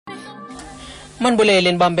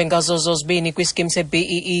Manibulele nibambe ngazo zozibini kwiskim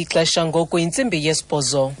se-BEE xesha ngoku intsimbi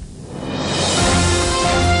yesibhozo.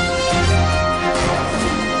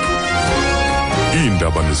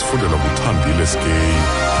 Iindaba nezifundela kuthambile skeyi.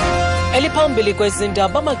 Eliphambili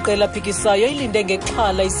kwezindaba Amaqela aphikisayo ayilinde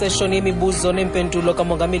ngexhala iseshoni yemibuzo nempendulo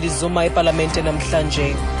kamongameli Zuma epalamente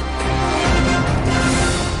namhlanje.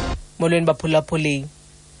 Molweni baphulaphuli.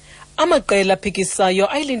 Amaqela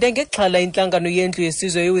aphikisayo ayilinde ngexhala intlangano yendlu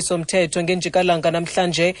yesizwe yowiso mthetho ngenjika langa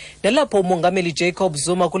namhlanje nalapho umongameli Jacob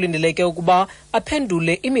Zuma kulindeleke ukuba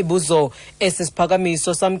aphendule imibuzo. Esi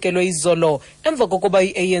siphakamiso samkelwe izolo emva kokuba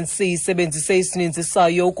i-ANC isebenzise isininzi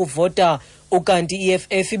sayo ukuvota. Ukanti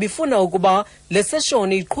i-EFF ibifuna ukuba le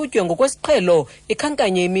seshoni iqhutywe ngokwesiqhelo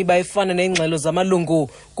ikhankanye imiba efana neengxelo zamalungu.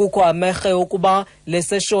 Kukho amerhe ukuba le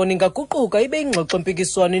seshoni ingaguquka ibe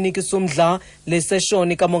ingxoxo-mpikiswano inikisa umdla. Le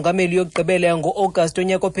seshoni kamongameli yokugqibela yango-Agasti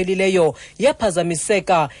onyaka ophelileyo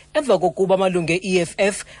yaphazamiseka emva kokuba amalungu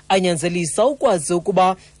e-EFF anyanzelisa ukwazi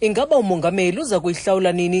ukuba ingaba umongameli uza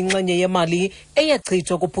kuyihlawula nini inxenye yemali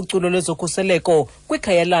eyachithwa kuphuculo lwezokhuseleko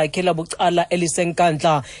kwikhaya lakhe labucala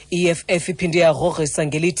elisenkandla. I-EFF iphinde yarogrisa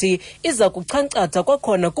ngelithi iza kuchankcatha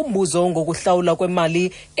kwakhona kumbuzo ngokuhlawula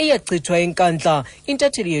kwemali eyachithwa enkandla.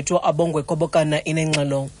 Intatheli yethu abongwe kobokana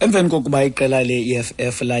inengxelo. Emveni kokuba iqela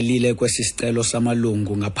le-EFF lalile kwesi sicelo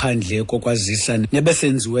samalungu ngaphandle kokwazisa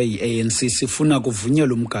nebesenziwe yi-ANC sifuna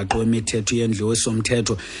kuvunyelwa umgaqo wemithetho yendlu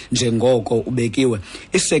wesomthetho njengoko ubekiwe,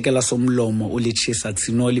 isekela somlomo ulitshisa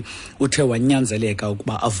Tsinoli uthe wanyanzeleka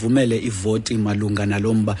ukuba avumele ivoti malunga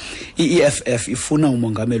nalomba. I-EFF ifuna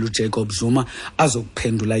umongameli uJacob Zuma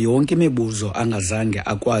azokuphendula yonke imibuzo angazange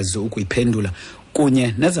akwazi ukuyiphendula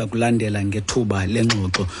kunye neza kulandela ngethuba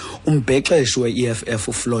lengxoxo. Umbhexeshi we-EFF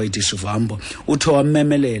uFloyd Shivambo uthe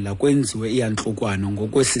wamemelela kwenziwe iyantlukwano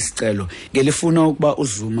ngokwesi sicelo ngelifuna ukuba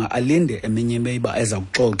uZuma alinde eminye imiba eza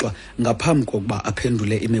kuxoxwa ngaphambi kokuba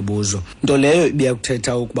aphendule imibuzo, nto leyo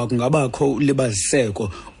ibiyakuthetha ukuba kungabakho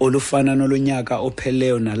ulibaziseko olufana nolonyaka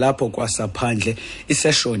opheleyo nalapho kwasaphandle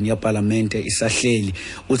iseshoni yepalamente isahleli.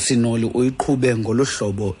 Utsinoli uyiqhube ngolu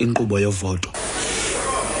hlobo inkqubo yovoto.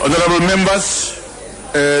 Honorable members,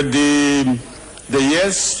 the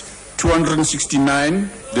yes 269,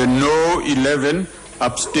 the no 11,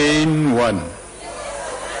 abstain 1.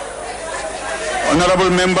 Honorable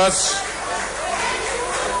members,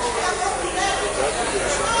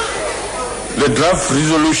 the draft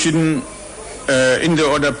resolution in the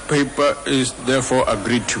order paper is therefore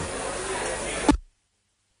agreed to.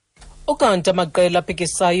 Ukanti amaqela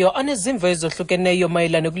aphikisayo anezimvo ezohlukeneyo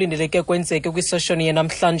mayelana nokulindeleke kwenzeke kwiseshoni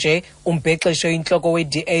yanamhlanje. Umbhexesho intloko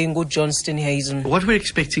we-DA nguJohnston Hazen. What we're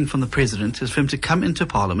expecting from the President is for him to come into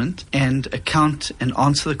Parliament and account and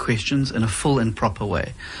answer the questions in a full and proper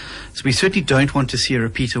way. So we certainly don't want to see a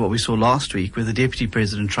repeat of what we saw last week, where the Deputy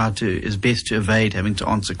President tried his best to evade having to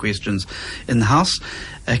answer questions in the House.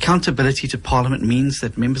 Accountability to Parliament means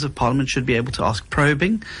that members of Parliament should be able to ask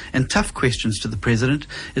probing and tough questions to the President.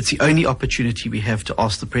 It's the only opportunity we have to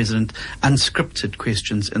ask the President unscripted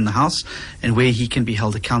questions in the House, and where he can be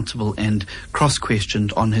held accountable and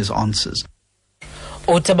cross-questioned on his answers.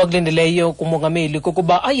 Uthaba kulindeleyo kumongameli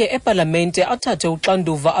kokuba aye epalamente athathe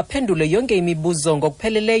uxanduva aphendule yonke imibuzo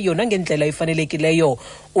ngokupheleleyo nangendlela efanelekileyo.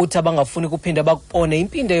 Uthaba ngafuni kuphinda bakubone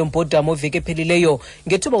impinde yombhodamo oveke ephelileyo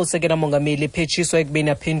ngethuba usekela mongameli phetshiswa ekubeni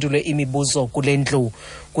aphendule imibuzo kule ndlu.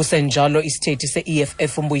 Kusenjalo isithethi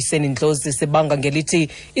se-EFF uMbuyiseni Ndlozi sibanga ngelithi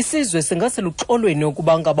isizwe singase luxolweni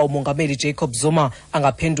ukuba ngaba umongameli Jacob Zuma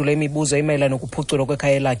angaphendula imibuzo emayelana nokuphuculwa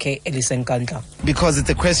kwekhaya lakhe elisenkandla. Because it's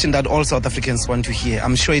a question that all South Africans want to hear.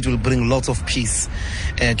 I'm sure it will bring lots of peace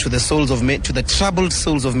to the troubled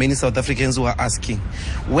souls of many South Africans who are asking,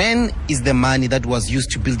 when is the money that was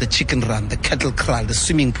used to build the chicken run, the cattle kraal, the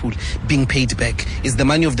swimming pool being paid back? Is the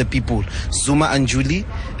money of the people? Zuma and Julie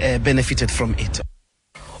benefited from it.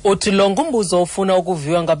 Uthi lo ngumbuzo ofuna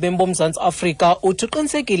ukuviwa ngabemi boMzantsi Afrika. Uthi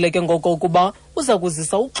uqinisekile ke ngoko ukuba uza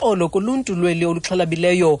kuzisa uxolo kuluntu lweli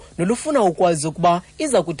oluxhalabileyo nolufuna ukwazi ukuba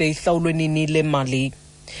iza kude ihlawulwe nini le mali.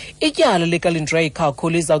 Ityala lika Lindray Khakhu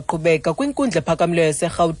liza kuqhubeka kwinkundla ephakamileyo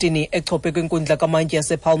yase-Rhawutini echophe kwinkundla kamantyi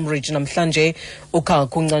yase-Palm Ridge namhlanje.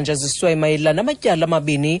 Ukhakhu uncanjaziswe mayelana namatyala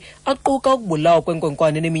amabini aquka ukubulawa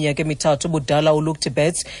kwenkwenkwane neminyaka emithathu ubudala uLuke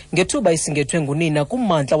Tibet ngethuba isingethwe ngunina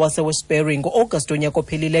kummandla wase-Westbury ngo-Agasti onyaka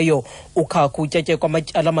ophelileyo. Ukhakhu utyatye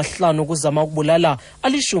kwamatyala amahlanu ukuzama ukubulala,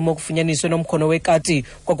 10 okufunyaniswe nomkhono wekati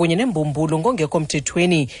kwakunye nembumbulu ngongekho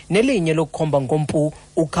mthethweni nelinye lokukhomba ngompu.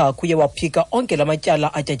 Ukhakhu uye waphika onke la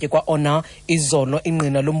matyala atyatye kwa-ona izono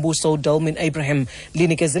ingqina lombuso uDelmin Abraham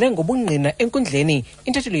linikezele ngobungqina enkundleni.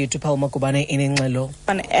 Intatheli yethu Palma Kubane inengxelo.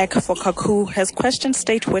 An egg for Khakhu has questioned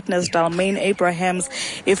state witness Delmin Abrahams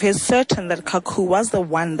if he's certain that Khakhu was the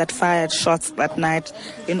one that fired shots that night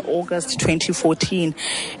in August 2014.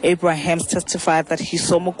 Abrahams testified that he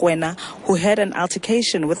saw Mokoena, who had an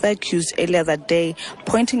altercation with the accused earlier that day,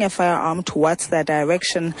 pointing a firearm towards their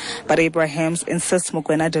direction, but Abrahams insists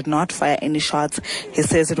Mokoena did not fire any shots. He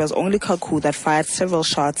says it was only Khakhu that fired several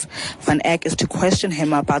shots. Van Eck is to question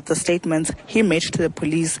him about the statements he made to the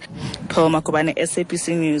police. Pearl Makubane,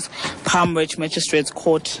 SABC News, Palm Ridge Magistrates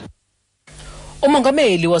Court.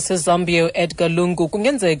 Umongameli waseZambia Edgar Lungu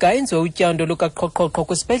kungenzeka enziwe utyando lukaQhoqhoqho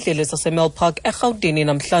kwisibhedlele saseMelpark eRhawutini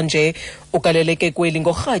namhlanje. Ugaleleke kweli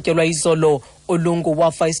ngorhatya lwayizolo. uLungu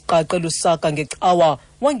wafa isiqaqa lusaka ngecawa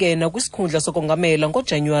wangena kwisikhundla sokongamela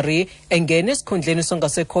ngoJanuwari engena esikhundleni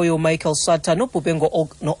songasekhoyo Michael Sata nobhubhe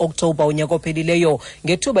ngo-Oktoba unyaka ophelileyo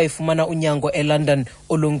ngethuba ifumana unyango eLondon.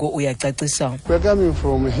 uLungu uyacacisa. We are coming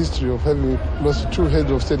from a history of having lost 2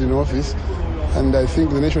 heads of state in office. And I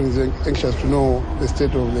think the nation is anxious to know the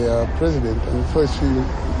state of their president. And so it's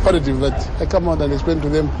imperative that I come out and explain to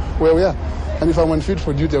them where we are. And if I'm unfit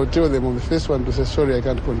for duty, I will tell them on the first one to say, sorry, I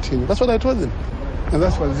can't continue. That's what I told them. And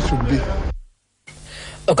that's what this should be.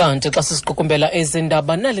 Okanti xa sisiqukumbela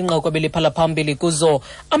ezindaba nalinqaku abeliphala phambili kuzo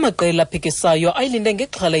Amaqela aphikisayo ayilinde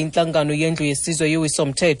ngexhala intlangano yendlu yesizwe yowiso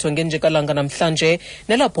mthetho ngenjika langa namhlanje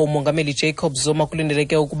nalapho umongameli Jacob Zuma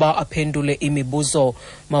kulindeleke ukuba aphendule imibuzo.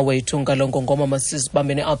 Mawethu ngalongo ngoma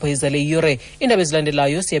masizibambene apho izale iyure. Indaba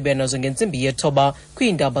ezilandelayo siyabuya nazo ngentsimbi yethoba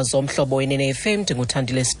kwiindaba zomhlobo wenene FM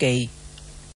ndinguthandile Skay.